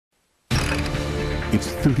Its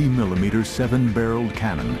 30mm 7-barreled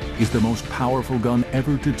cannon is the most powerful gun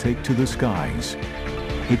ever to take to the skies.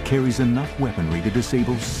 It carries enough weaponry to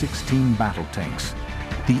disable 16 battle tanks.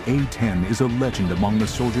 The A-10 is a legend among the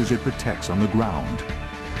soldiers it protects on the ground.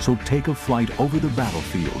 So take a flight over the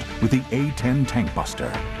battlefield with the A-10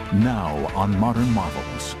 Tankbuster, now on Modern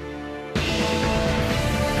Marvels.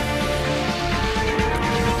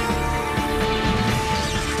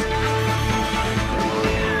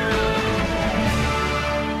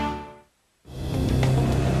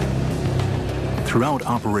 Throughout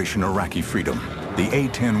Operation Iraqi Freedom, the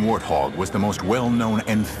A-10 Warthog was the most well-known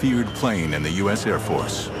and feared plane in the U.S. Air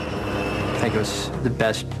Force. I think it was the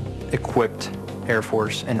best equipped Air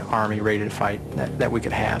Force and Army ready to fight that we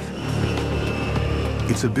could have.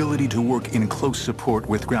 Its ability to work in close support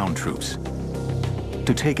with ground troops,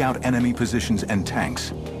 to take out enemy positions and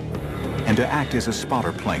tanks, and to act as a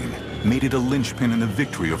spotter plane made it a linchpin in the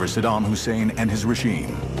victory over Saddam Hussein and his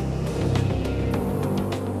regime.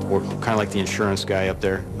 We're kind of like the insurance guy up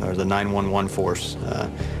there, or the 911 force.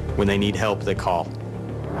 When they need help, they call,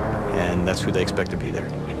 and that's who they expect to be there.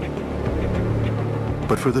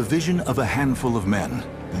 But for the vision of a handful of men,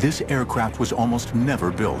 this aircraft was almost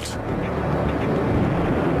never built.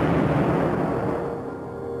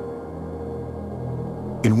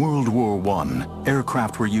 In World War I,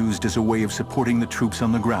 aircraft were used as a way of supporting the troops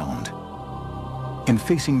on the ground. In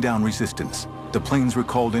facing down resistance, the planes were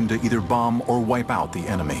called in to either bomb or wipe out the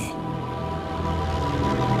enemy.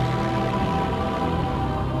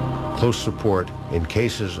 Close support in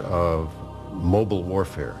cases of mobile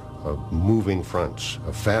warfare, of moving fronts,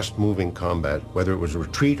 of fast-moving combat, whether it was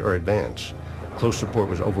retreat or advance, close support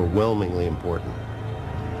was overwhelmingly important.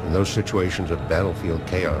 In those situations of battlefield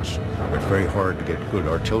chaos, where it's very hard to get good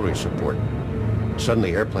artillery support,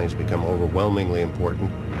 suddenly airplanes become overwhelmingly important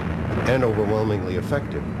and overwhelmingly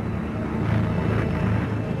effective.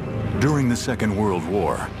 During the Second World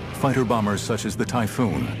War, fighter bombers such as the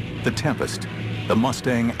Typhoon, the Tempest, the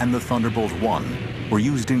Mustang, and the Thunderbolt I were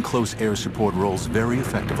used in close air support roles very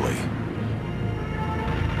effectively.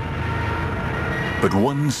 But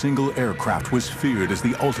one single aircraft was feared as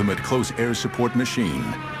the ultimate close air support machine.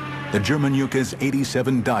 The German Junkers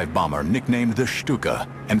 87 dive bomber, nicknamed the Stuka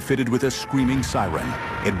and fitted with a screaming siren.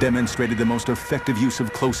 It demonstrated the most effective use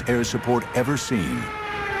of close air support ever seen.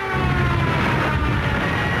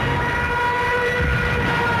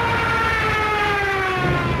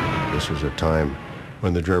 This was a time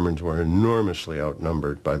when the Germans were enormously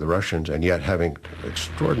outnumbered by the Russians, and yet having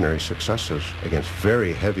extraordinary successes against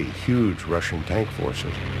very heavy, huge Russian tank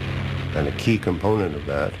forces. And a key component of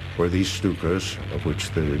that were these Stukas, of which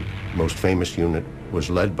the most famous unit was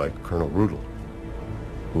led by Colonel Rudel,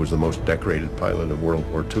 who was the most decorated pilot of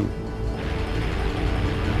World War II.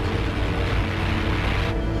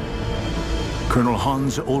 Colonel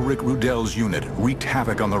Hans Ulrich Rudel's unit wreaked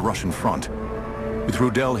havoc on the Russian front, with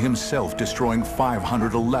Rudel himself destroying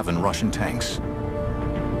 511 Russian tanks.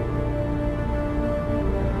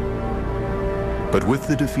 But with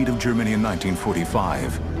the defeat of Germany in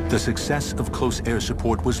 1945, the success of close air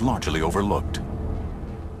support was largely overlooked.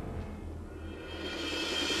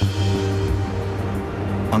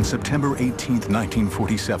 On September 18,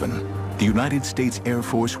 1947, the United States Air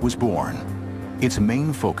Force was born. Its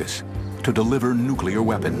main focus, to deliver nuclear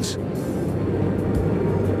weapons.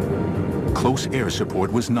 Close air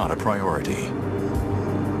support was not a priority.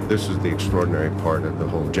 This is the extraordinary part of the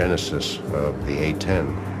whole genesis of the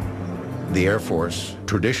A-10. The Air Force,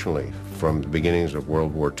 traditionally, from the beginnings of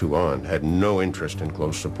World War II on, had no interest in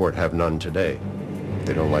close support, have none today.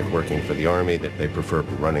 They don't like working for the Army, that they prefer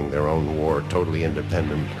running their own war, totally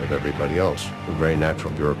independent of everybody else. A very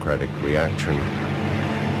natural bureaucratic reaction.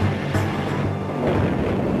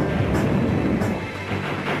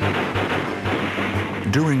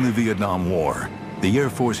 During the Vietnam War, the Air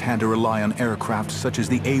Force had to rely on aircraft such as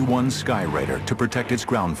the A-1 Skyraider to protect its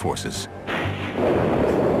ground forces.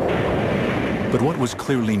 But what was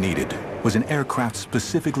clearly needed was an aircraft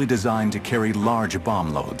specifically designed to carry large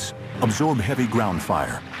bomb loads, absorb heavy ground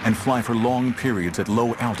fire, and fly for long periods at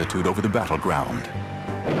low altitude over the battleground.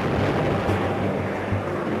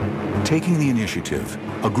 Taking the initiative,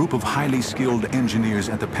 a group of highly skilled engineers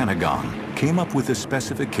at the Pentagon came up with the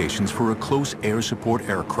specifications for a close air support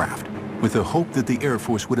aircraft, with the hope that the Air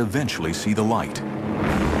Force would eventually see the light.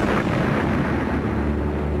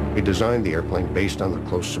 We designed the airplane based on the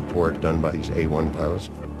close support done by these A-1 pilots.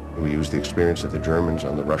 We used the experience of the Germans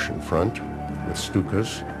on the Russian front with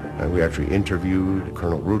Stukas, and we actually interviewed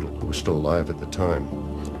Colonel Rudel, who was still alive at the time.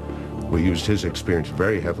 We used his experience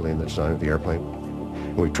very heavily in the design of the airplane.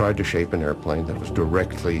 We tried to shape an airplane that was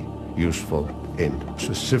directly useful in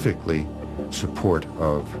specifically support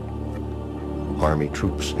of Army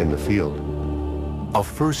troops in the field. A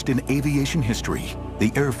first in aviation history,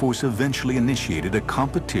 the Air Force eventually initiated a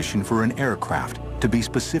competition for an aircraft to be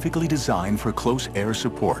specifically designed for close air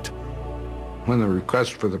support. When the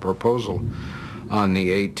request for the proposal on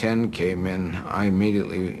the A-10 came in, I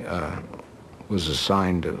immediately was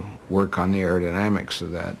assigned to work on the aerodynamics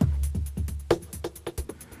of that.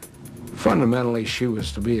 Fundamentally, she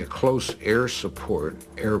was to be a close air support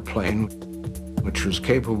airplane, which was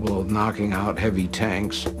capable of knocking out heavy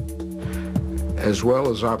tanks, as well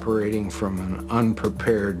as operating from an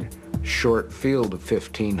unprepared short field of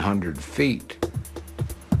 1,500 feet.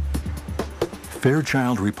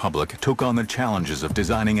 Fairchild Republic took on the challenges of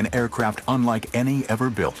designing an aircraft unlike any ever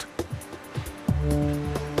built.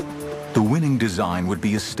 The winning design would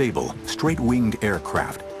be a stable, straight-winged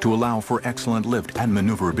aircraft to allow for excellent lift and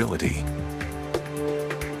maneuverability.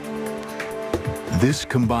 This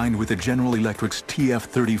combined with the General Electric's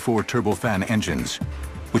TF-34 turbofan engines,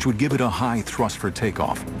 which would give it a high thrust for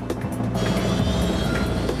takeoff,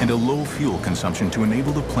 and a low fuel consumption to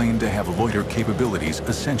enable the plane to have loiter capabilities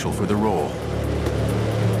essential for the role.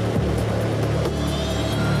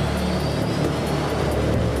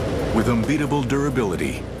 With unbeatable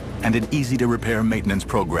durability and an easy-to-repair maintenance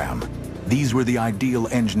program, these were the ideal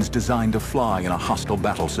engines designed to fly in a hostile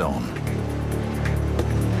battle zone.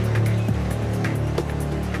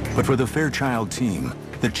 But for the Fairchild team,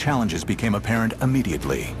 the challenges became apparent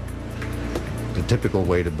immediately. The typical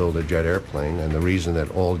way to build a jet airplane, and the reason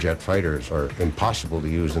that all jet fighters are impossible to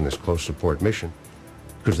use in this close support mission,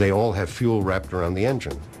 because they all have fuel wrapped around the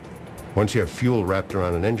engine. Once you have fuel wrapped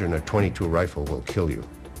around an engine, a .22 rifle will kill you.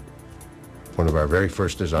 One of our very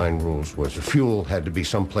first design rules was the fuel had to be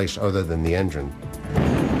someplace other than the engine.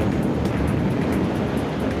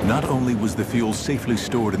 Not only was the fuel safely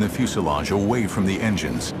stored in the fuselage away from the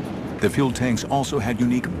engines, the fuel tanks also had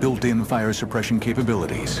unique built-in fire suppression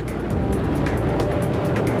capabilities.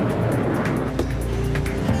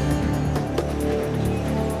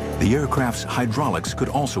 The aircraft's hydraulics could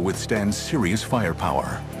also withstand serious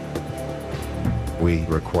firepower. We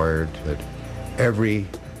required that every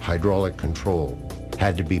hydraulic control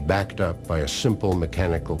had to be backed up by a simple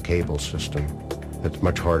mechanical cable system that's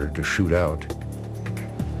much harder to shoot out.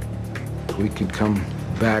 We could come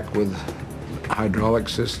back with hydraulic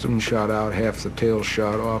system shot out, half the tail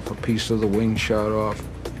shot off, a piece of the wing shot off.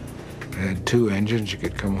 It had two engines, you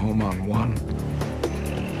could come home on one.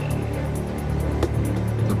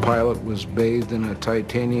 The pilot was bathed in a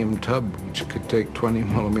titanium tub which could take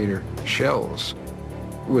 20-millimeter shells.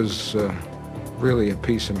 It was really a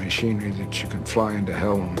piece of machinery that you could fly into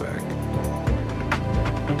hell and back.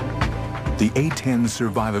 The A-10's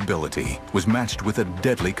survivability was matched with a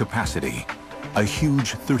deadly capacity, a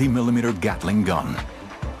huge 30-millimeter Gatling gun.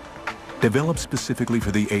 Developed specifically for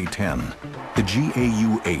the A-10, the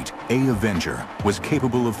GAU-8 A Avenger was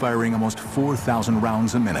capable of firing almost 4,000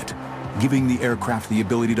 rounds a minute, giving the aircraft the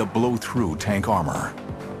ability to blow through tank armor.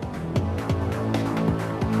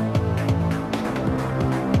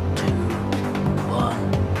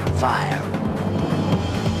 Fire.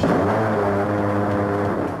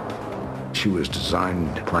 She was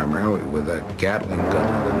designed primarily with a Gatling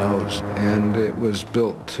gun in the nose, and it was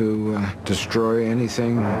built to destroy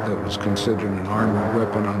anything that was considered an armored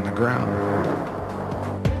weapon on the ground.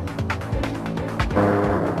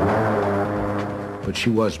 But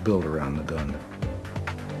she was built around the gun,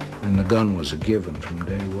 and the gun was a given from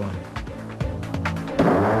day one.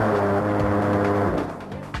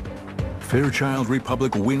 Fairchild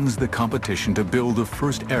Republic wins the competition to build the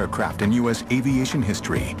first aircraft in U.S. aviation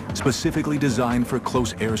history, specifically designed for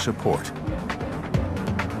close air support.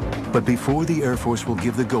 But before the Air Force will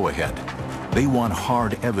give the go-ahead, they want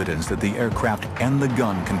hard evidence that the aircraft and the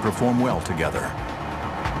gun can perform well together.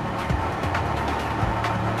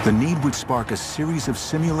 The need would spark a series of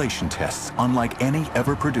simulation tests unlike any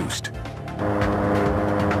ever produced.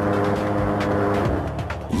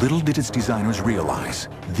 Little did its designers realize,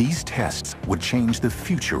 these tests would change the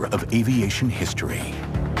future of aviation history.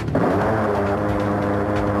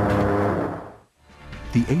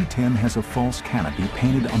 The A-10 has a false canopy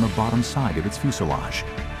painted on the bottom side of its fuselage.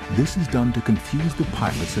 This is done to confuse the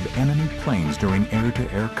pilots of enemy planes during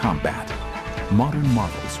air-to-air combat. Modern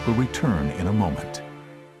marvels will return in a moment.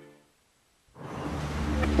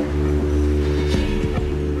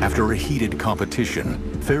 After a heated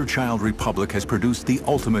competition, Fairchild Republic has produced the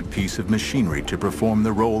ultimate piece of machinery to perform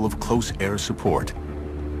the role of close air support.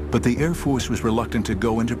 But the Air Force was reluctant to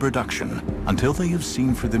go into production until they have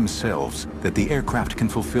seen for themselves that the aircraft can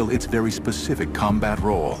fulfill its very specific combat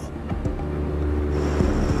role.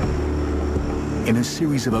 In a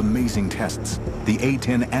series of amazing tests, the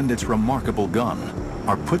A-10 and its remarkable gun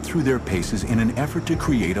are put through their paces in an effort to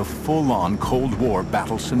create a full-on Cold War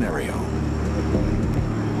battle scenario.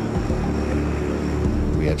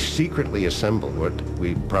 We had secretly assembled what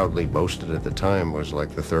we proudly boasted at the time was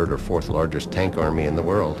like the third or fourth largest tank army in the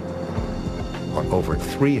world. Over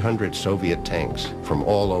 300 Soviet tanks from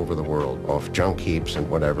all over the world, off junk heaps and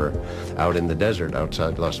whatever, out in the desert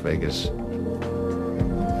outside Las Vegas.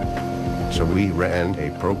 So we ran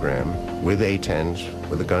a program with A-10s,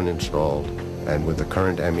 with a gun installed, and with the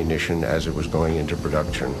current ammunition as it was going into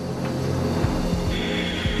production.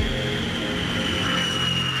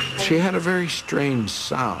 She had a very strange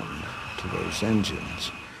sound to those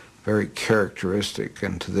engines, very characteristic,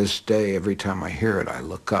 and to this day, every time I hear it, I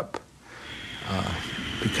look up,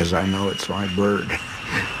 because I know it's my bird.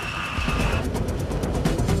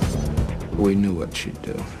 We knew what she'd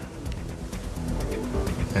do,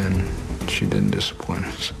 and she didn't disappoint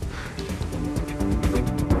us.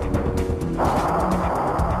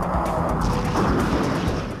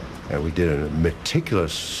 And we did a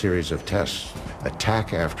meticulous series of tests,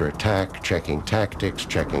 attack after attack, checking tactics,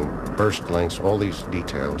 checking burst lengths, all these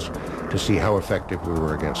details to see how effective we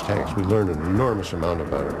were against tanks. We learned an enormous amount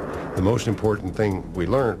about it. The most important thing we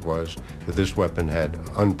learned was that this weapon had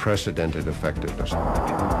unprecedented effectiveness.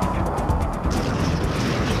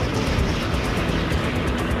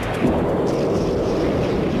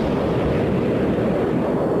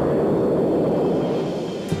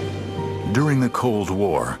 During the Cold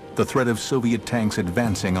War, the threat of Soviet tanks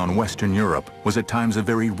advancing on Western Europe was at times a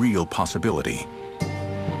very real possibility.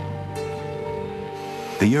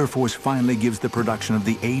 The Air Force finally gives the production of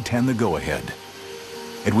the A-10 the go-ahead.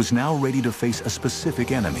 It was now ready to face a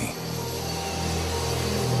specific enemy.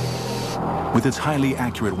 With its highly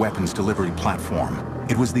accurate weapons delivery platform,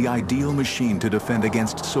 it was the ideal machine to defend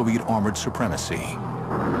against Soviet armored supremacy.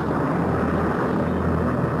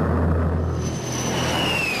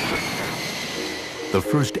 The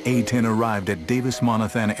first A-10 arrived at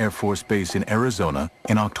Davis-Monthan Air Force Base in Arizona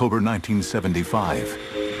in October 1975.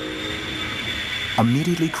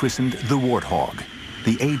 Immediately christened the Warthog,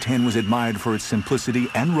 the A-10 was admired for its simplicity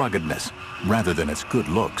and ruggedness rather than its good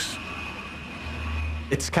looks.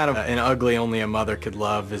 It's kind of an ugly only a mother could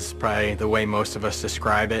love is probably the way most of us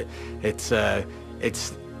describe it. It's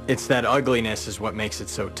that ugliness is what makes it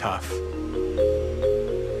so tough.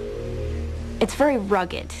 It's very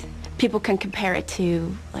rugged. People can compare it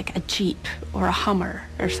to like a Jeep or a Hummer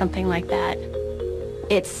or something like that.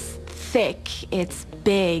 It's thick, it's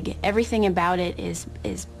big, everything about it is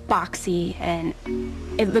boxy, and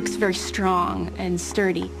it looks very strong and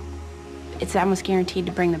sturdy. It's almost guaranteed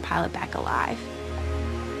to bring the pilot back alive.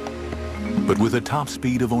 But with a top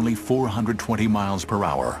speed of only 420 miles per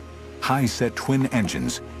hour, high-set twin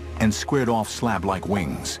engines, and squared-off slab-like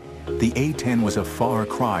wings, the A-10 was a far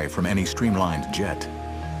cry from any streamlined jet.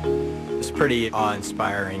 It's pretty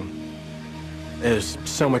awe-inspiring. It was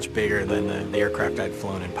so much bigger than the aircraft I'd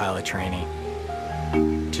flown in pilot training.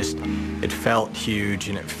 It felt huge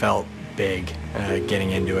and it felt big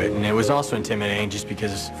getting into it. And it was also intimidating just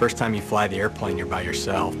because first time you fly the airplane, you're by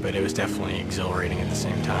yourself, but it was definitely exhilarating at the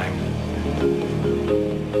same time.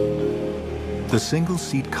 The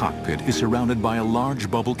single-seat cockpit is surrounded by a large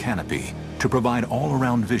bubble canopy to provide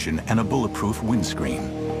all-around vision and a bulletproof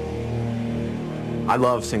windscreen. I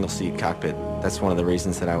love single-seat cockpit. That's one of the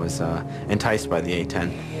reasons that I was enticed by the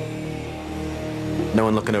A-10. No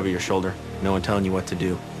one looking over your shoulder, no one telling you what to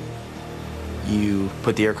do. You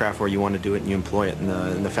put the aircraft where you want to do it and you employ it in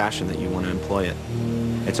the fashion that you want to employ it.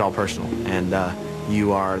 It's all personal, and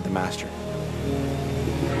you are the master.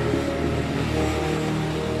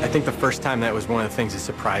 I think the first time that was one of the things that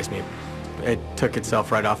surprised me. It took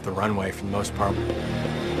itself right off the runway for the most part.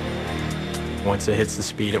 Once it hits the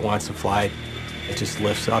speed it wants to fly, it just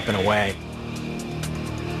lifts up and away.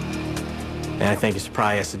 And I think it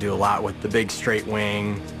probably has to do a lot with the big straight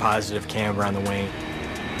wing, positive camber on the wing.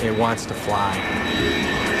 It wants to fly.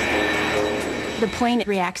 The plane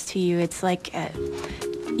reacts to you. It's like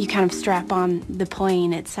you kind of strap on the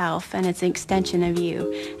plane itself, and it's an extension of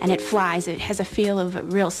you, and it flies. It has a feel of a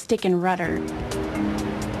real stick and rudder.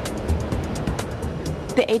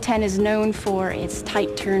 The A-10 is known for its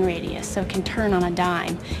tight turn radius, so it can turn on a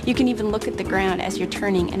dime. You can even look at the ground as you're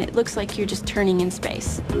turning, and it looks like you're just turning in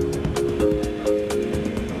space.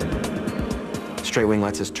 Straight wing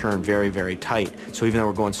lets us turn very, very tight. So even though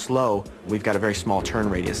we're going slow, we've got a very small turn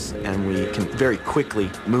radius, and we can very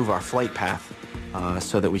quickly move our flight path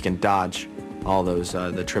so that we can dodge all those,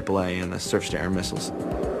 the AAA and the surface-to-air missiles.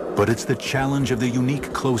 But it's the challenge of the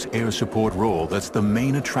unique close air support role that's the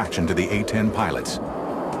main attraction to the A-10 pilots.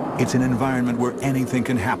 It's an environment where anything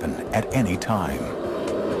can happen at any time.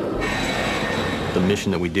 The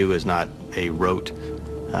mission that we do is not a rote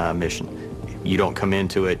mission. You don't come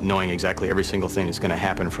into it knowing exactly every single thing that's going to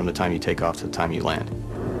happen from the time you take off to the time you land.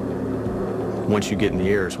 Once you get in the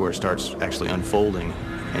air is where it starts actually unfolding,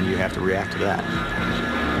 and you have to react to that.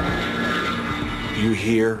 You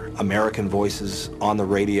hear American voices on the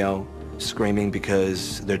radio screaming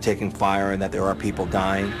because they're taking fire and that there are people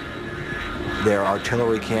dying. Their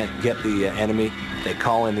artillery can't get the enemy. They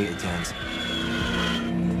call in the A-10s.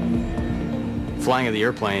 Flying of the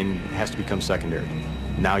airplane has to become secondary.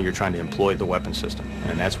 Now you're trying to employ the weapon system,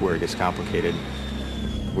 and that's where it gets complicated.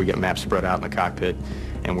 We get maps spread out in the cockpit,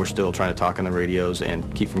 and we're still trying to talk on the radios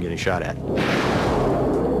and keep from getting shot at.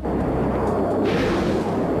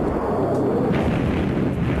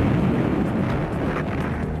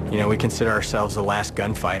 You know, we consider ourselves the last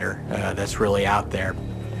gunfighter that's really out there,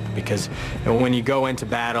 because when you go into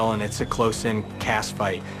battle and it's a close-in cast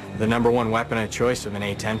fight, the #1 weapon of choice of an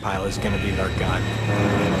A-10 pilot is going to be their gun.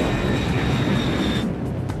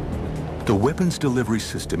 The weapons delivery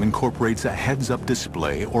system incorporates a heads-up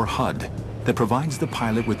display, or HUD, that provides the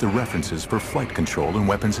pilot with the references for flight control and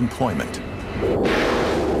weapons employment.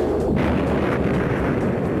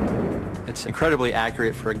 It's incredibly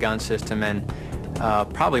accurate for a gun system, and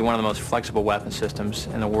probably one of the most flexible weapon systems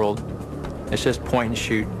in the world. It's just point and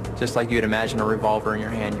shoot, just like you'd imagine a revolver in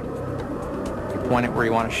your hand. You point it where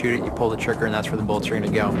you want to shoot it, you pull the trigger, and that's where the bullets are going to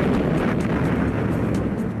go.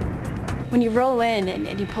 When you roll in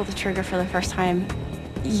and you pull the trigger for the first time,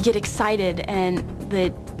 you get excited and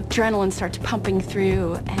the adrenaline starts pumping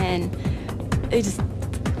through, and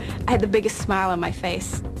I had the biggest smile on my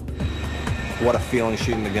face. What a feeling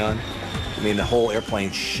shooting the gun. I mean, the whole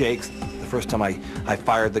airplane shakes. The first time I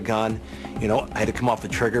fired the gun, you know, I had to come off the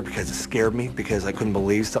trigger because it scared me, because I couldn't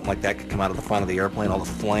believe something like that could come out of the front of the airplane, all the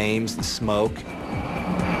flames, the smoke.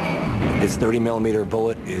 This 30mm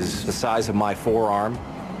bullet is the size of my forearm,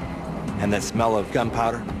 and that smell of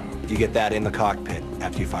gunpowder, you get that in the cockpit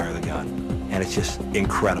after you fire the gun, and it's just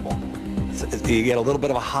incredible. You get a little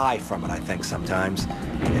bit of a high from it, I think, sometimes.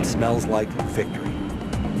 It smells like victory.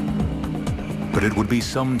 But it would be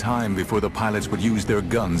some time before the pilots would use their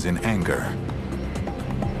guns in anger.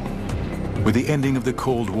 With the ending of the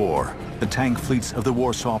Cold War, the tank fleets of the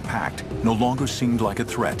Warsaw Pact no longer seemed like a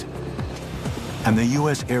threat. And the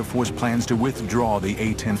U.S. Air Force plans to withdraw the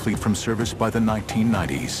A-10 fleet from service by the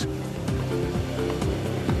 1990s.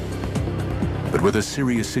 But with a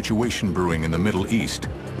serious situation brewing in the Middle East,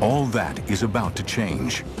 all that is about to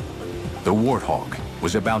change. The Warthog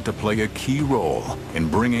was about to play a key role in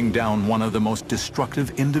bringing down one of the most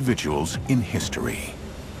destructive individuals in history.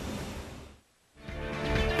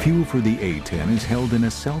 Fuel for the A-10 is held in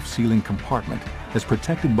a self-sealing compartment that's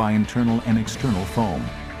protected by internal and external foam.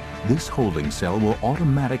 This holding cell will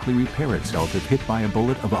automatically repair itself if hit by a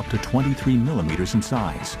bullet of up to 23mm in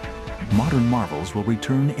size. Modern marvels will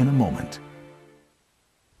return in a moment.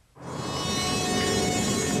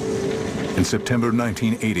 In September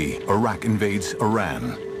 1980, Iraq invades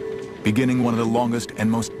Iran, beginning one of the longest and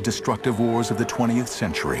most destructive wars of the 20th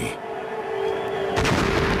century.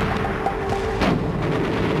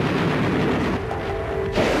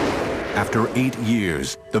 After 8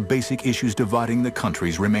 years, the basic issues dividing the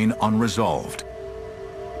countries remain unresolved.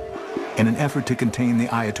 In an effort to contain the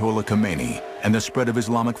Ayatollah Khomeini and the spread of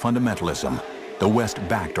Islamic fundamentalism, the West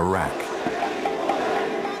backed Iraq.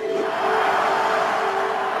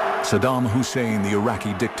 Saddam Hussein, the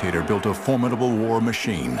Iraqi dictator, built a formidable war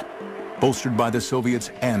machine, bolstered by the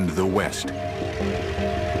Soviets and the West,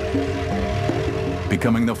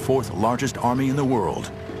 becoming the 4th largest army in the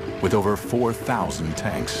world, with over 4,000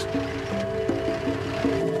 tanks.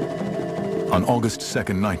 On August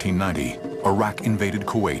 2nd, 1990, Iraq invaded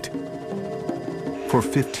Kuwait. For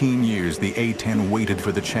 15 years, the A-10 waited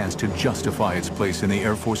for the chance to justify its place in the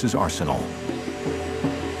Air Force's arsenal.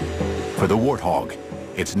 For the Warthog,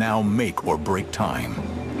 it's now make or break time.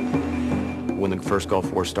 When the first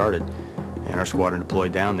Gulf War started and our squadron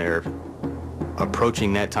deployed down there,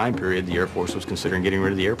 approaching that time period, the Air Force was considering getting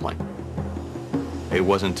rid of the airplane. It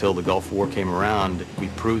wasn't until the Gulf War came around we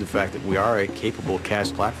proved the fact that we are a capable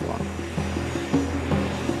cast platform.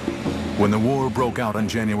 When the war broke out on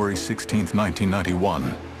January 16,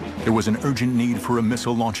 1991, there was an urgent need for a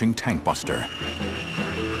missile-launching Tankbuster.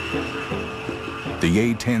 The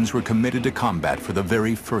A-10s were committed to combat for the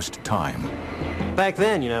very first time. Back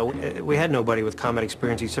then, you know, we had nobody with combat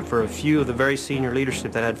experience except for a few of the very senior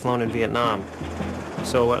leadership that had flown in Vietnam.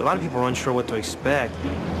 So a lot of people were unsure what to expect.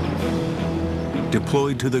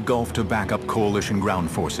 Deployed to the Gulf to back up coalition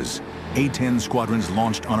ground forces, A-10 squadrons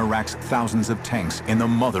launched on Iraq's thousands of tanks in the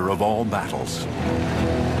mother of all battles.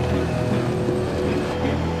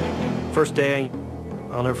 First day,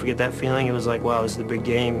 I'll never forget that feeling. It was like, wow, this is the big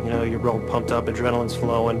game. You know, you're real pumped up, adrenaline's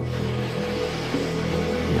flowing.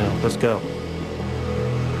 You know, let's go.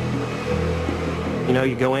 You know,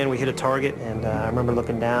 you go in, we hit a target, and I remember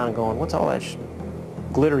looking down and going, what's all that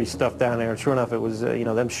glittery stuff down there? And sure enough, it was, you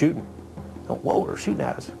know, them shooting. Oh, whoa, they're shooting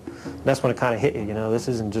at us. And that's when it kind of hit you know, this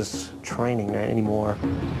isn't just training anymore.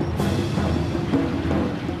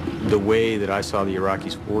 The way that I saw the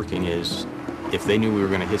Iraqis working is, if they knew we were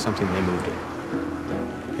going to hit something, they moved it.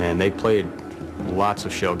 And they played lots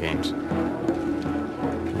of shell games.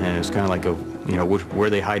 And it's kind of like, you know, where are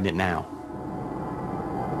they hiding it now?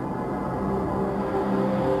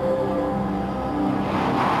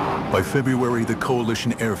 By February, the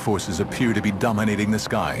coalition air forces appear to be dominating the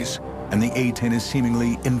skies, and the A-10 is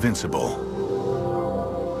seemingly invincible.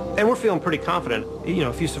 And we're feeling pretty confident. You know,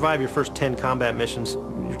 if you survive your first 10 combat missions,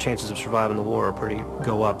 your chances of surviving the war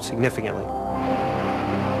go up significantly.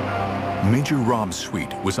 Major Rob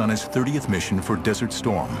Sweet was on his 30th mission for Desert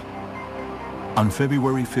Storm. On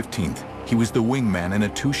February 15th, he was the wingman in a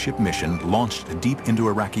 2-ship mission launched deep into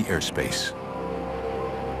Iraqi airspace.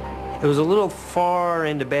 It was a little far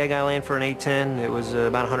into Bad Guy Land for an A-10. It was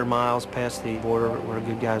about 100 miles past the border where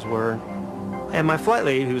good guys were. And my flight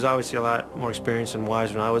lead, who was obviously a lot more experienced and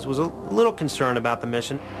wiser than I was a little concerned about the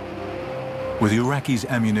mission. With the Iraqis'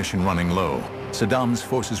 ammunition running low, Saddam's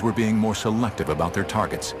forces were being more selective about their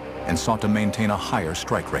targets and sought to maintain a higher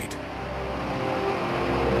strike rate.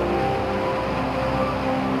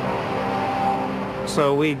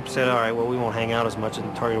 So we said, all right, well, we won't hang out as much at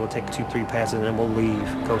the target. We'll take 2-3 passes, and then we'll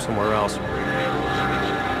leave, go somewhere else.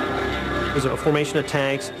 There's a formation of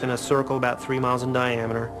tanks in a circle about 3 miles in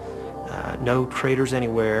diameter, no traders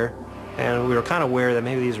anywhere, and we were kind of aware that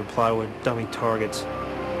maybe these were plywood dummy targets.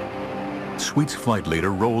 Sweet's flight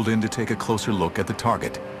leader rolled in to take a closer look at the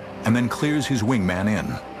target, and then clears his wingman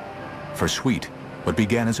in. For Sweet, what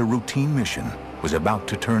began as a routine mission was about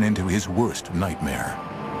to turn into his worst nightmare.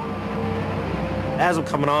 As I'm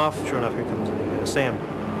coming off, sure enough, here comes the SAM.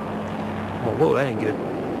 Well, whoa, that ain't good.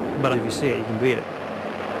 But if you see it, you can beat it.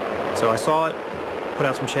 So I saw it, put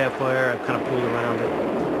out some chaff flare, I kind of pulled around it,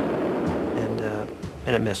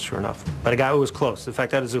 and it missed, sure enough. But it was close. In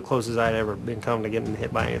fact, that is as close as I'd ever been come to getting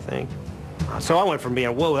hit by anything. So I went from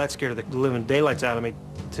being, whoa, that scared the living daylights out of me,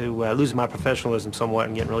 to losing my professionalism somewhat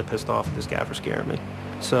and getting really pissed off at this guy for scaring me.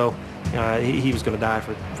 So he was going to die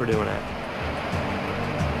for doing that.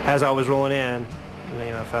 As I was rolling in, you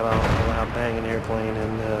know, I felt a loud bang in the airplane,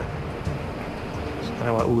 and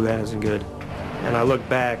I went, ooh, that isn't good. And I looked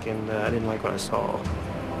back, and I didn't like what I saw.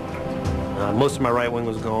 Most of my right wing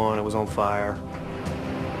was gone. It was on fire.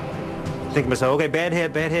 I think to myself, okay, bad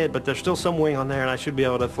head, but there's still some wing on there, and I should be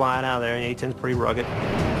able to fly it out of there, and the A-10's pretty rugged.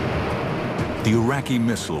 The Iraqi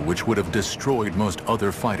missile, which would have destroyed most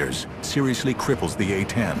other fighters, seriously cripples the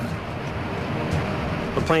A-10.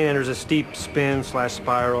 The plane enters a steep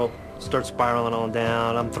spin/spiral, starts spiraling on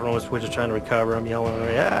down. I'm throwing switches trying to recover. I'm yelling,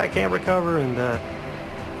 yeah, I can't recover, and then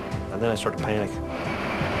I start to panic.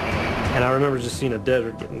 And I remember just seeing a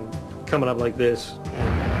desert coming up like this.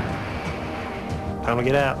 Time to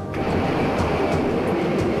get out.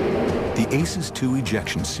 The Aces II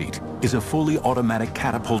ejection seat is a fully automatic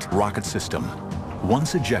catapult rocket system.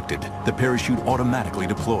 Once ejected, the parachute automatically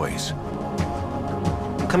deploys.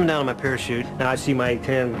 I'm coming down on my parachute, and I see my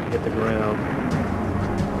A-10 hit the ground.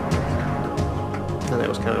 And that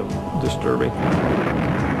was kind of disturbing.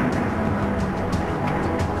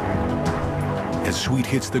 As Sweet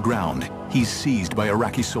hits the ground, he's seized by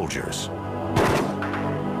Iraqi soldiers.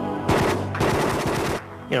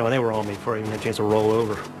 You know, they were on me before I even had a chance to roll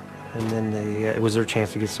over. And then it was their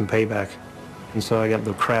chance to get some payback. And so I got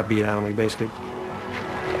the crap beat out of me, basically.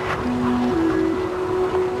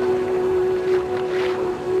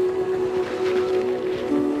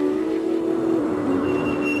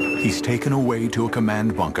 He's taken away to a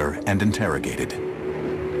command bunker and interrogated.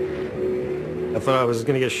 I thought I was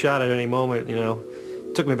going to get shot at any moment, you know.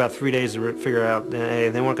 It took me about 3 days to figure out, hey,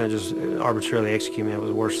 they weren't going to just arbitrarily execute me. It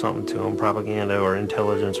was worth something to them, propaganda or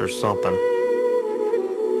intelligence or something.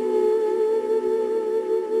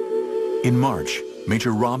 In March,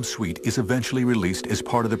 Major Rob Sweet is eventually released as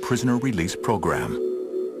part of the prisoner release program.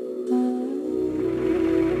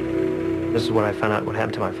 This is what I found out what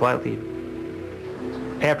happened to my flight lead.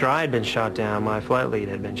 After I had been shot down, my flight lead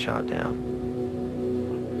had been shot down.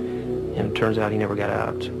 And it turns out he never got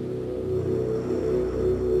out.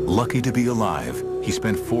 Lucky to be alive, he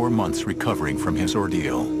spent 4 months recovering from his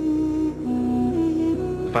ordeal.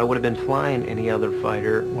 If I would have been flying any other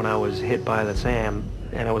fighter when I was hit by the SAM,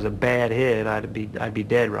 and it was a bad hit, I'd be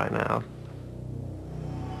dead right now.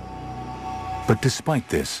 But despite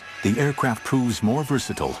this, the aircraft proves more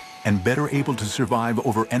versatile and better able to survive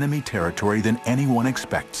over enemy territory than anyone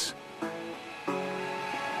expects.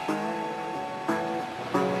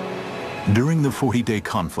 During the 40-day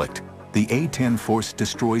conflict, the A-10 force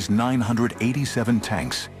destroys 987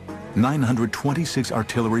 tanks, 926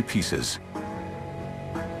 artillery pieces,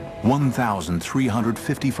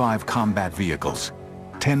 1,355 combat vehicles,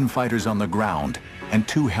 10 fighters on the ground, and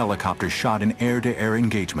 2 helicopters shot in air-to-air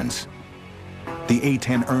engagements. The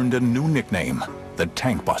A-10 earned a new nickname, the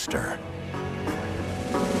Tankbuster.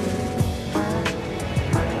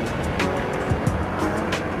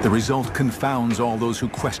 The result confounds all those who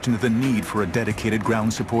questioned the need for a dedicated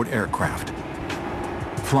ground support aircraft.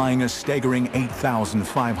 Flying a staggering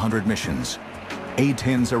 8,500 missions,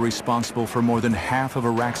 A-10s are responsible for more than half of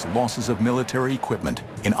Iraq's losses of military equipment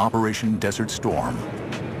in Operation Desert Storm.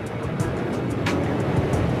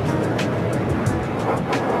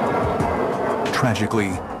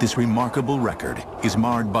 Tragically, this remarkable record is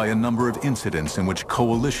marred by a number of incidents in which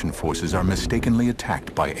coalition forces are mistakenly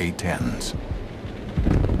attacked by A-10s.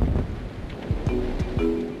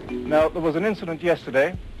 Now, there was an incident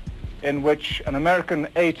yesterday in which an American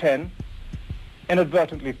A-10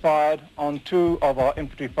 inadvertently fired on 2 of our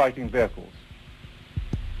infantry fighting vehicles.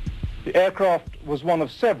 The aircraft was one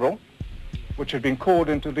of several which had been called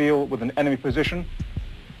in to deal with an enemy position,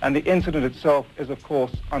 and the incident itself is, of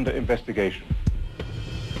course, under investigation.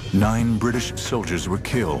 9 British soldiers were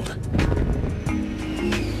killed.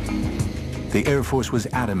 The Air Force was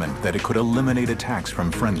adamant that it could eliminate attacks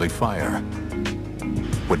from friendly fire.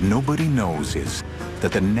 What nobody knows is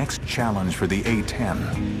that the next challenge for the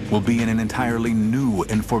A-10 will be in an entirely new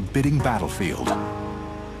and forbidding battlefield,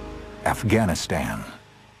 Afghanistan.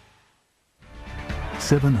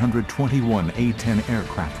 721 A-10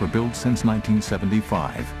 aircraft were built since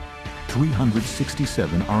 1975.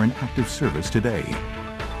 367 are in active service today.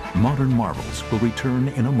 Modern marvels will return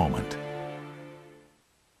in a moment.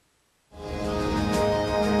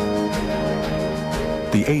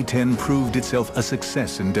 The A-10 proved itself a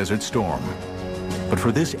success in Desert Storm. But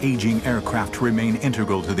for this aging aircraft to remain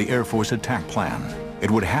integral to the Air Force attack plan,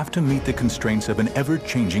 it would have to meet the constraints of an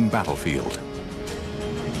ever-changing battlefield.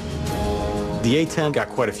 The A-10 got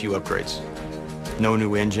quite a few upgrades. No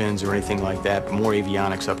new engines or anything like that, but more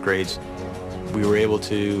avionics upgrades. We were able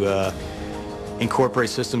to incorporate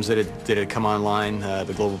systems that had come online,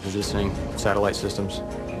 the global positioning satellite systems.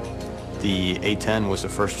 The A-10 was the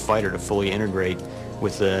first fighter to fully integrate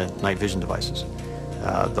with the night vision devices.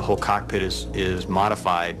 The whole cockpit is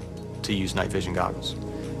modified to use night vision goggles.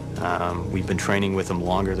 We've been training with them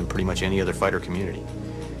longer than pretty much any other fighter community,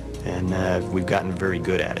 and we've gotten very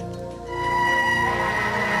good at it.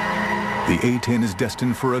 The A-10 is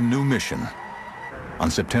destined for a new mission. On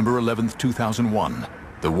September 11th, 2001,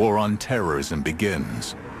 the war on terrorism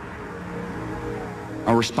begins.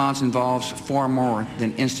 Our response involves far more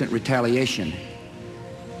than instant retaliation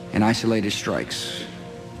and isolated strikes.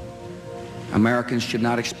 Americans should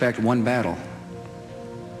not expect one battle,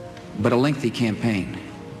 but a lengthy campaign,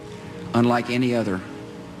 unlike any other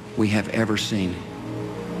we have ever seen.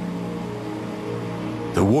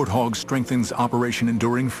 The Warthog strengthens Operation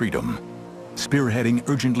Enduring Freedom, spearheading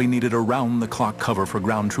urgently needed around-the-clock cover for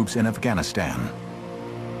ground troops in Afghanistan.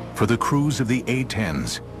 For the crews of the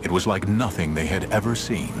A-10s, it was like nothing they had ever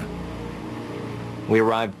seen. We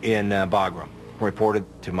arrived in Bagram, reported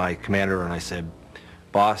to my commander, and I said,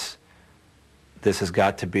 "Boss, this has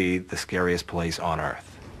got to be the scariest place on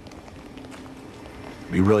earth."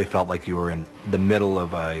 We really felt like you were in the middle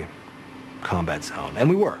of a combat zone, and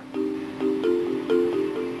we were.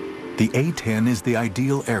 The A-10 is the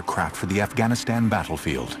ideal aircraft for the Afghanistan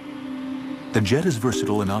battlefield. The jet is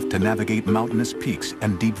versatile enough to navigate mountainous peaks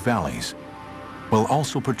and deep valleys, while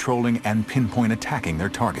also patrolling and pinpoint attacking their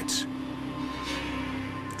targets.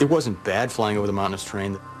 It wasn't bad flying over the mountainous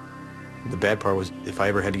terrain. The bad part was if I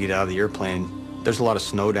ever had to get out of the airplane, there's a lot of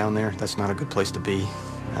snow down there. That's not a good place to be.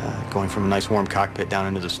 Going from a nice warm cockpit down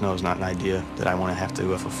into the snow is not an idea that I want to have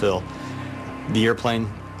to fulfill. The airplane,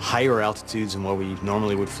 higher altitudes than what we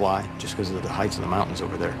normally would fly, just because of the heights of the mountains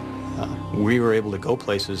over there. We were able to go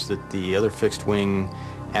places that the other fixed-wing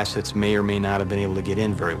assets may or may not have been able to get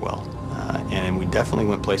in very well. And we definitely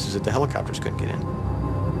went places that the helicopters couldn't get in.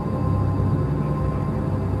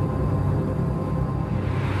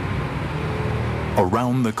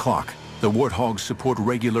 Around the clock, the Warthogs support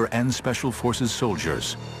regular and special forces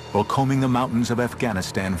soldiers while combing the mountains of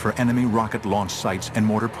Afghanistan for enemy rocket launch sites and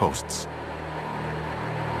mortar posts.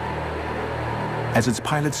 As its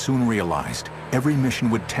pilots soon realized, every mission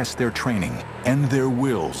would test their training and their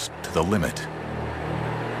wills to the limit.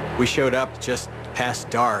 We showed up just past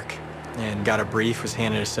dark and got a brief, was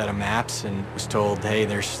handed a set of maps, and was told, hey,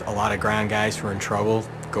 there's a lot of ground guys who are in trouble.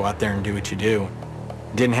 Go out there and do what you do.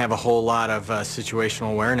 Didn't have a whole lot of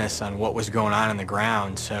situational awareness on what was going on the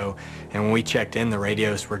ground. So, and when we checked in, the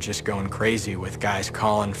radios were just going crazy with guys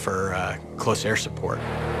calling for close air support.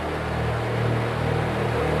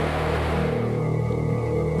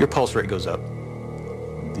 Your pulse rate goes up.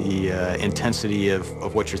 The intensity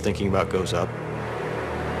of what you're thinking about goes up.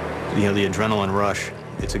 You know, the adrenaline rush,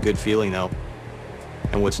 it's a good feeling though.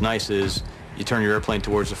 And what's nice is you turn your airplane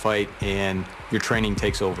towards the fight and your training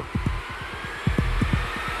takes over.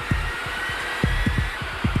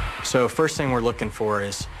 So first thing we're looking for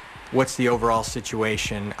is what's the overall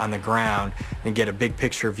situation on the ground and get a big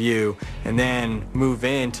picture view, and then move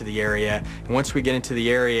into the area. And once we get into the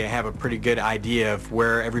area, have a pretty good idea of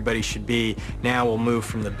where everybody should be. Now we'll move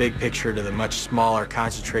from the big picture to the much smaller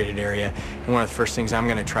concentrated area. And one of the first things I'm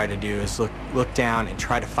going to try to do is look down and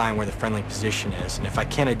try to find where the friendly position is. And if I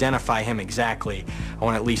can't identify him exactly, I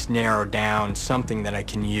want to at least narrow down something that I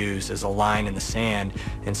can use as a line in the sand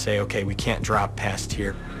and say, okay, we can't drop past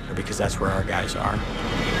here because that's where our guys are.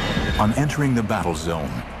 On entering the battle zone,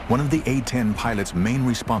 one of the A-10 pilot's main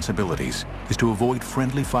responsibilities is to avoid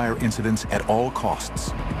friendly fire incidents at all costs.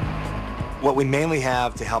 What we mainly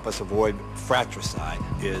have to help us avoid fratricide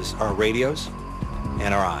is our radios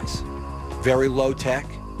and our eyes. Very low tech,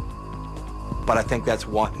 but I think that's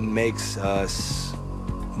what makes us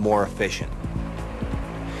more efficient.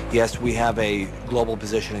 Yes, we have a global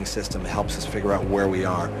positioning system that helps us figure out where we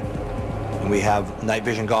are. And we have night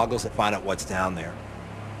vision goggles that find out what's down there.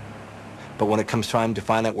 But when it comes time to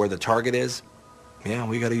find out where the target is, yeah,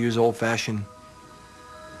 we got to use old-fashioned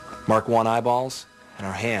Mark I eyeballs and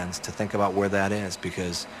our hands to think about where that is,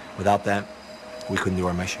 because without that, we couldn't do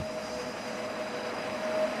our mission.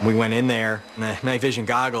 We went in there, and the night vision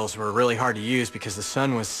goggles were really hard to use because the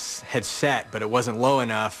sun had set, but it wasn't low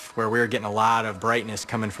enough where we were getting a lot of brightness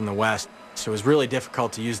coming from the west. So it was really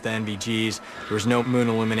difficult to use the NVGs. There was no moon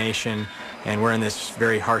illumination, and we're in this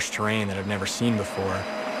very harsh terrain that I've never seen before.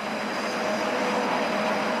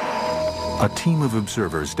 A team of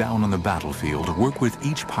observers down on the battlefield work with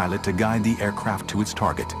each pilot to guide the aircraft to its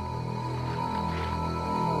target.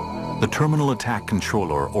 The Terminal Attack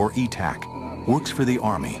Controller, or ETAC, works for the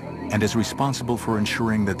Army and is responsible for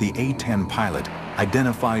ensuring that the A-10 pilot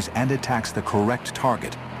identifies and attacks the correct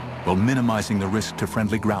target while minimizing the risk to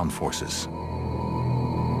friendly ground forces.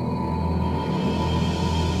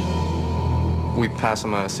 We pass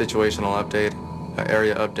them a situational update, an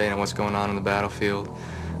area update on what's going on in the battlefield.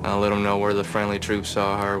 Let them know where the friendly troops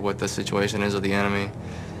are, what the situation is of the enemy,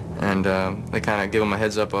 and they kind of give them a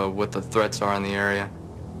heads up of what the threats are in the area.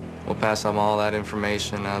 We'll pass them all that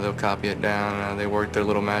information. They'll copy it down. They work their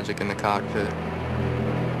little magic in the cockpit.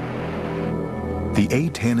 The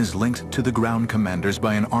A-10 is linked to the ground commanders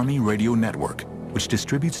by an Army radio network, which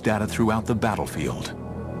distributes data throughout the battlefield.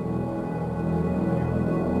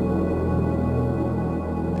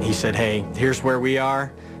 He said, hey, here's where we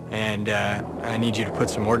are, and I need you to put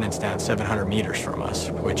some ordnance down 700 meters from us,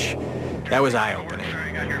 which, that was eye-opening.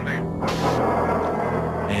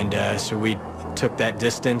 And so we took that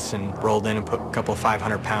distance and rolled in and put a couple of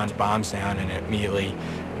 500-pound bombs down, and it immediately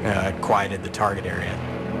quieted the target area.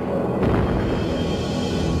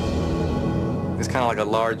 It's kind of like a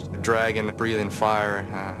large dragon breathing fire.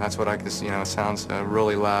 That's what I could see. You know, it sounds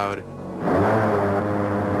really loud.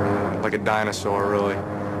 Like a dinosaur, really,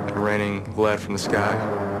 raining lead from the sky.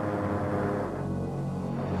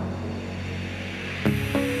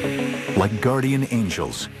 Like guardian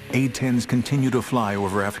angels, A-10s continue to fly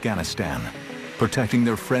over Afghanistan, protecting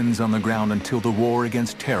their friends on the ground until the war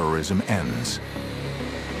against terrorism ends.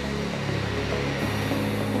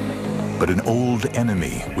 But an old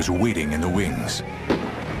enemy was waiting in the wings.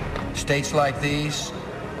 States like these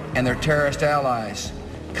and their terrorist allies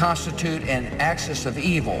constitute an axis of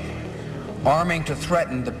evil, arming to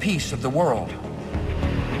threaten the peace of the world.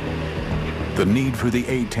 The need for the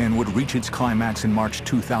A-10 would reach its climax in March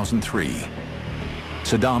 2003.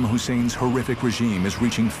 Saddam Hussein's horrific regime is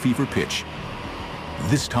reaching fever pitch.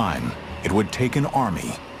 This time, it would take an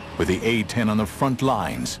army with the A-10 on the front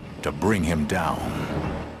lines to bring him down.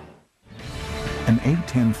 An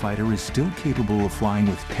A-10 fighter is still capable of flying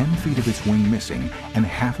with 10 feet of its wing missing and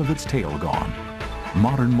half of its tail gone.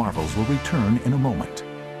 Modern marvels will return in a moment.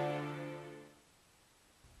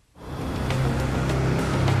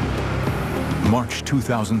 March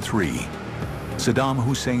 2003. Saddam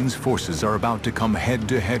Hussein's forces are about to come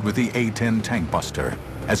head-to-head with the A-10 Tankbuster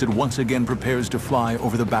as it once again prepares to fly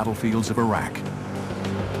over the battlefields of Iraq.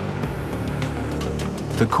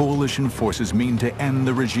 The coalition forces mean to end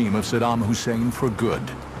the regime of Saddam Hussein for good.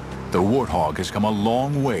 The Warthog has come a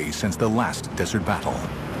long way since the last desert battle.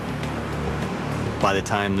 By the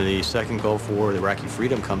time the second Gulf War, the Iraqi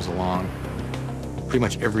freedom comes along, pretty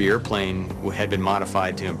much every airplane had been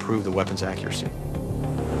modified to improve the weapon's accuracy.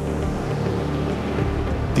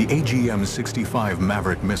 The AGM-65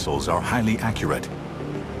 Maverick missiles are highly accurate,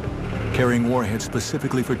 carrying warheads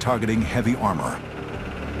specifically for targeting heavy armor.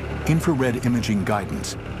 Infrared imaging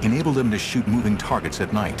guidance enabled them to shoot moving targets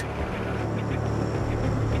at night.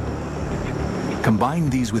 Combine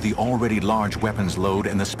these with the already large weapons load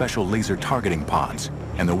and the special laser targeting pods,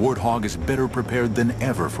 and the Warthog is better prepared than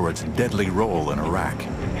ever for its deadly role in Iraq.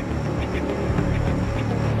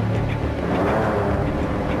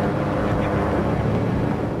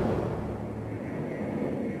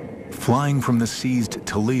 Flying from the seized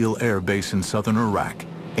Talil Air Base in southern Iraq,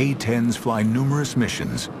 A-10s fly numerous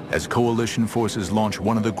missions as coalition forces launch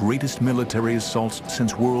one of the greatest military assaults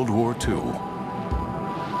since World War II.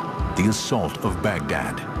 The assault of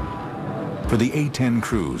Baghdad. For the A-10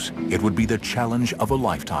 crews, it would be the challenge of a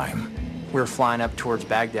lifetime. We were flying up towards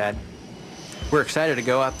Baghdad. We were excited to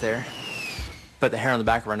go up there, but the hair on the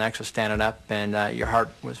back of our necks was standing up, and your heart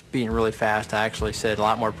was beating really fast. I actually said a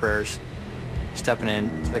lot more prayers stepping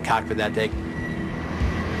into the cockpit that day.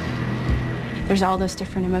 There's all those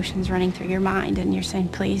different emotions running through your mind, and you're saying,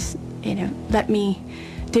 please, let me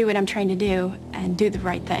do what I'm trying to do and do the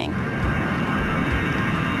right thing.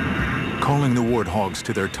 Calling the Warthogs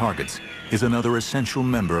to their targets is another essential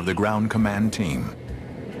member of the ground command team,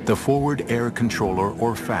 the Forward Air Controller,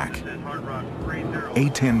 or FAC.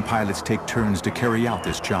 A-10 pilots take turns to carry out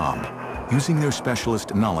this job, using their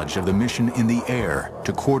specialist knowledge of the mission in the air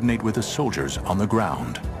to coordinate with the soldiers on the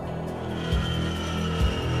ground.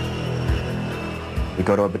 We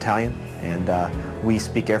go to a battalion, and we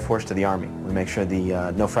speak Air Force to the Army. We make sure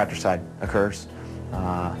the no fratricide occurs.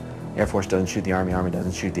 Air Force doesn't shoot the Army, Army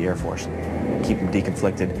doesn't shoot the Air Force. Keep them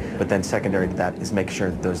deconflicted, but then secondary to that is making sure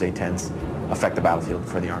that those A-10s affect the battlefield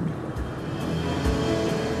for the Army.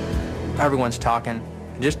 Everyone's talking,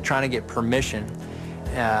 just trying to get permission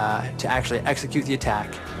to actually execute the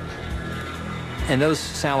attack. And those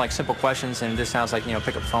sound like simple questions, and it just sounds like, pick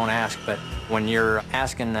up the phone, ask, but when you're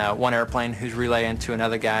asking one airplane who's relaying to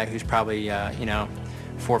another guy who's probably, 400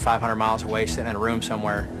 or 500 miles away, sitting in a room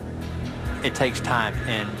somewhere, it takes time.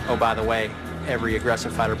 And, oh, by the way, every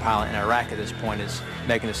aggressive fighter pilot in Iraq at this point is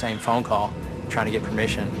making the same phone call, trying to get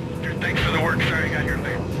permission. Thanks for the work, sir. You got your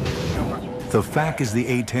name. The FAC is the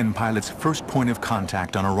A-10 pilot's first point of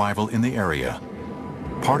contact on arrival in the area.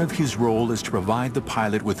 Part of his role is to provide the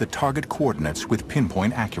pilot with the target coordinates with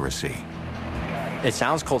pinpoint accuracy. It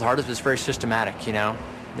sounds cold-hearted, but it's very systematic,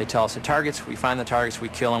 They tell us the targets, we find the targets, we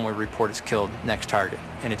kill them, we report it's killed, next target.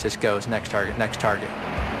 And it just goes, next target, next target.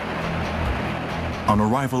 On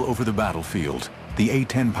arrival over the battlefield, the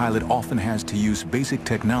A-10 pilot often has to use basic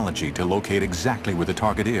technology to locate exactly where the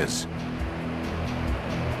target is.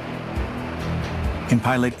 In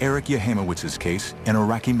pilot Eric Yahimowitz's case, an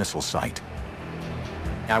Iraqi missile site.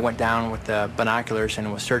 I went down with the binoculars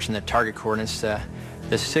and was searching the target coordinates. The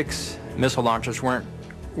 6 missile launchers weren't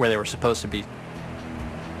where they were supposed to be.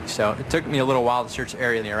 So it took me a little while to search the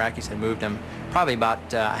area. The Iraqis had moved them probably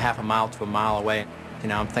about half a mile to a mile away.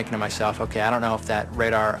 I'm thinking to myself, okay, I don't know if that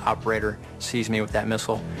radar operator sees me with that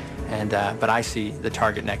missile, but I see the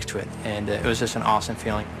target next to it, and it was just an awesome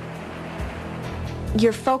feeling.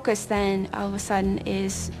 Your focus then, all of a sudden,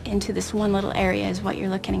 is into this one little area is what you're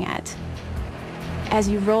looking at. As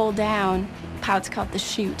you roll down, pilots call it the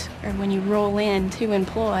chute, or when you roll in to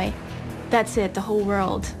employ, that's it, the whole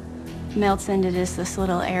world melts into just this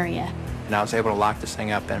little area. And I was able to lock this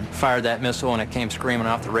thing up and fired that missile, and it came screaming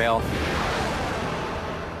off the rail.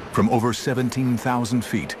 From over 17,000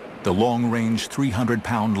 feet, the long-range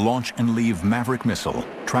 300-pound launch and leave Maverick missile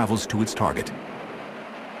travels to its target.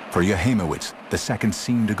 For Yahimowitz, the seconds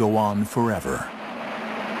seem to go on forever.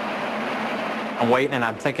 I'm waiting and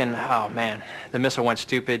I'm thinking, oh man, the missile went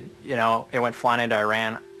stupid. It went flying into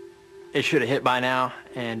Iran. It should have hit by now.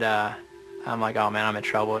 And I'm like, oh man, I'm in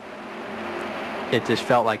trouble. It just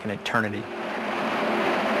felt like an eternity.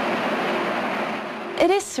 It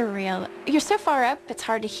is surreal. You're so far up, it's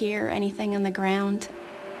hard to hear anything on the ground.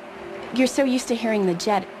 You're so used to hearing the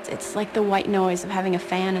jet. It's like the white noise of having a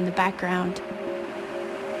fan in the background.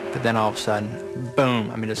 But then all of a sudden,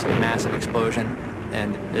 boom, just a massive explosion,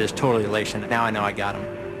 and it is totally elation. Now I know I got him.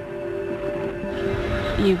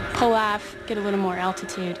 You pull off, get a little more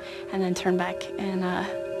altitude, and then turn back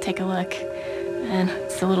and take a look. And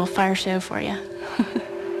it's a little fire show for you.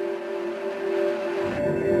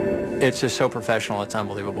 It's just so professional, it's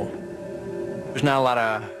unbelievable. There's not a lot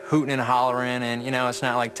of hooting and hollering, and you know, it's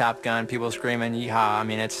not like Top Gun, people screaming, yeehaw. I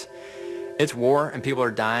mean, it's war, and people are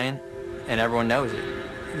dying, and everyone knows it.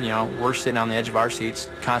 You know, we're sitting on the edge of our seats,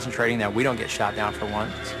 concentrating that we don't get shot down for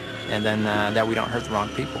once, and then that we don't hurt the wrong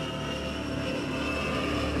people.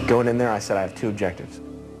 Going in there, I said I have two objectives.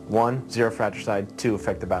 One, zero fratricide. Two,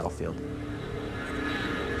 affect the battlefield.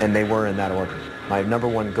 And they were in that order. My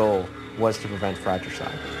 #1 goal was to prevent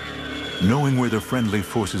fratricide. Knowing where the friendly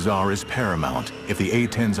forces are is paramount if the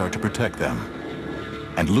A-10s are to protect them.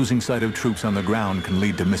 And losing sight of troops on the ground can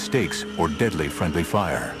lead to mistakes or deadly friendly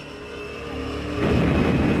fire.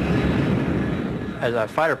 As a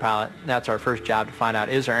fighter pilot, that's our first job, to find out,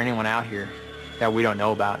 is there anyone out here that we don't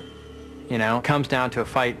know about? You know, it comes down to a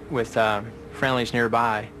fight with friendlies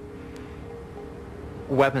nearby.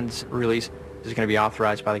 Weapons release is going to be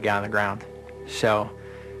authorized by the guy on the ground. So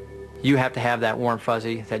you have to have that warm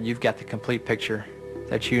fuzzy, that you've got the complete picture,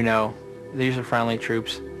 that you know these are friendly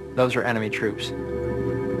troops, those are enemy troops.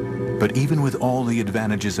 But even with all the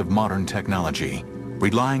advantages of modern technology,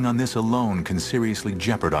 relying on this alone can seriously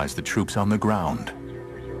jeopardize the troops on the ground.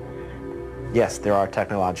 Yes, there are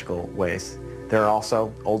technological ways. There are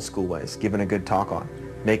also old school ways, giving a good talk on,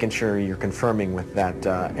 making sure you're confirming with that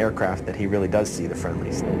aircraft that he really does see the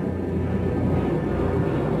friendlies.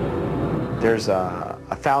 There's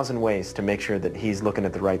 1,000 ways to make sure that he's looking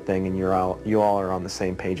at the right thing and you all are on the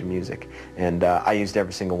same page of music. And I used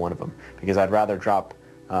every single one of them, because I'd rather drop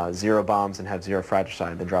 0 bombs and have 0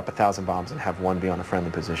 fratricide than drop 1,000 bombs and have 1 be on a friendly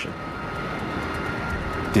position.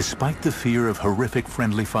 Despite the fear of horrific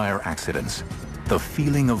friendly fire accidents, the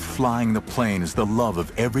feeling of flying the plane is the love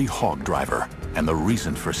of every hog driver and the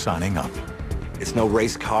reason for signing up. It's no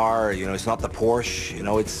race car, you know, it's not the Porsche, you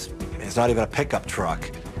know, it's not even a pickup truck.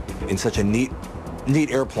 In such a neat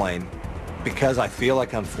airplane, because I feel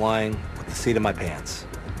like I'm flying with the seat of my pants.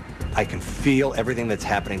 I can feel everything that's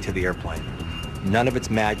happening to the airplane. None of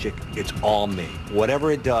it's magic, it's all me.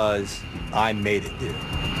 Whatever it does, I made it do.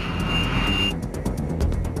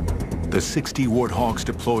 The 60 Warthogs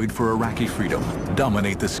deployed for Iraqi freedom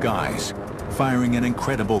dominate the skies, firing an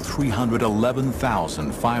incredible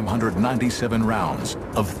 311,597 rounds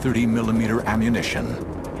of 30mm ammunition.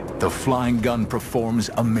 The flying gun performs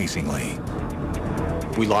amazingly.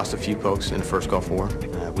 We lost a few folks in the first Gulf War.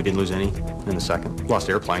 We didn't lose any in the second. Lost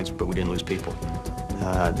airplanes, but we didn't lose people.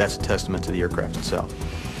 That's a testament to the aircraft itself.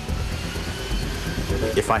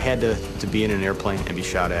 If I had to be in an airplane and be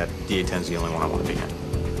shot at, the A-10 is the only one I want to be in.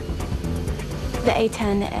 The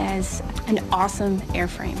A-10 is an awesome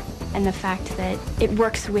airframe, and the fact that it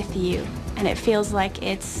works with you, and it feels like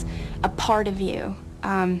it's a part of you,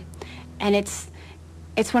 and it's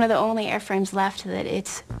one of the only airframes left that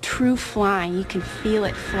it's true flying. You can feel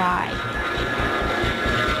it fly.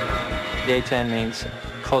 The A-10 means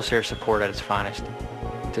close air support at its finest.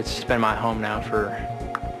 It's been my home now for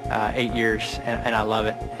 8 years, and I love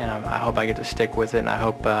it, and I hope I get to stick with it, and I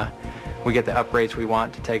hope we get the upgrades we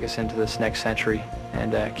want to take us into this next century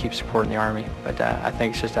and keep supporting the Army. But I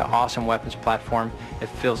think it's just an awesome weapons platform. It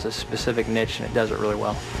fills a specific niche, and it does it really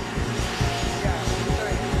well.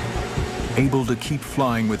 Able to keep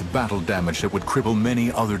flying with battle damage that would cripple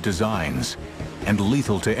many other designs, and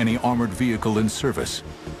lethal to any armored vehicle in service,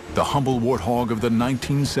 the humble Warthog of the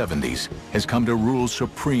 1970s has come to rule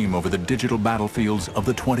supreme over the digital battlefields of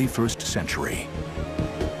the 21st century.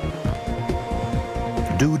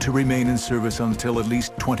 Due to remain in service until at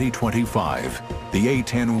least 2025, the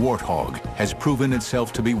A-10 Warthog has proven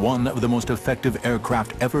itself to be one of the most effective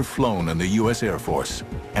aircraft ever flown in the U.S. Air Force,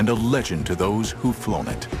 and a legend to those who've flown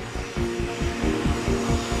it.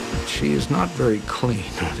 She is not very clean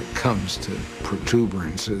when it comes to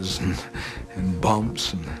protuberances and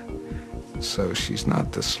bumps, and so she's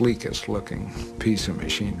not the sleekest looking piece of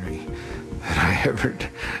machinery that I ever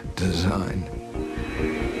designed.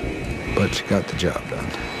 But she got the job done.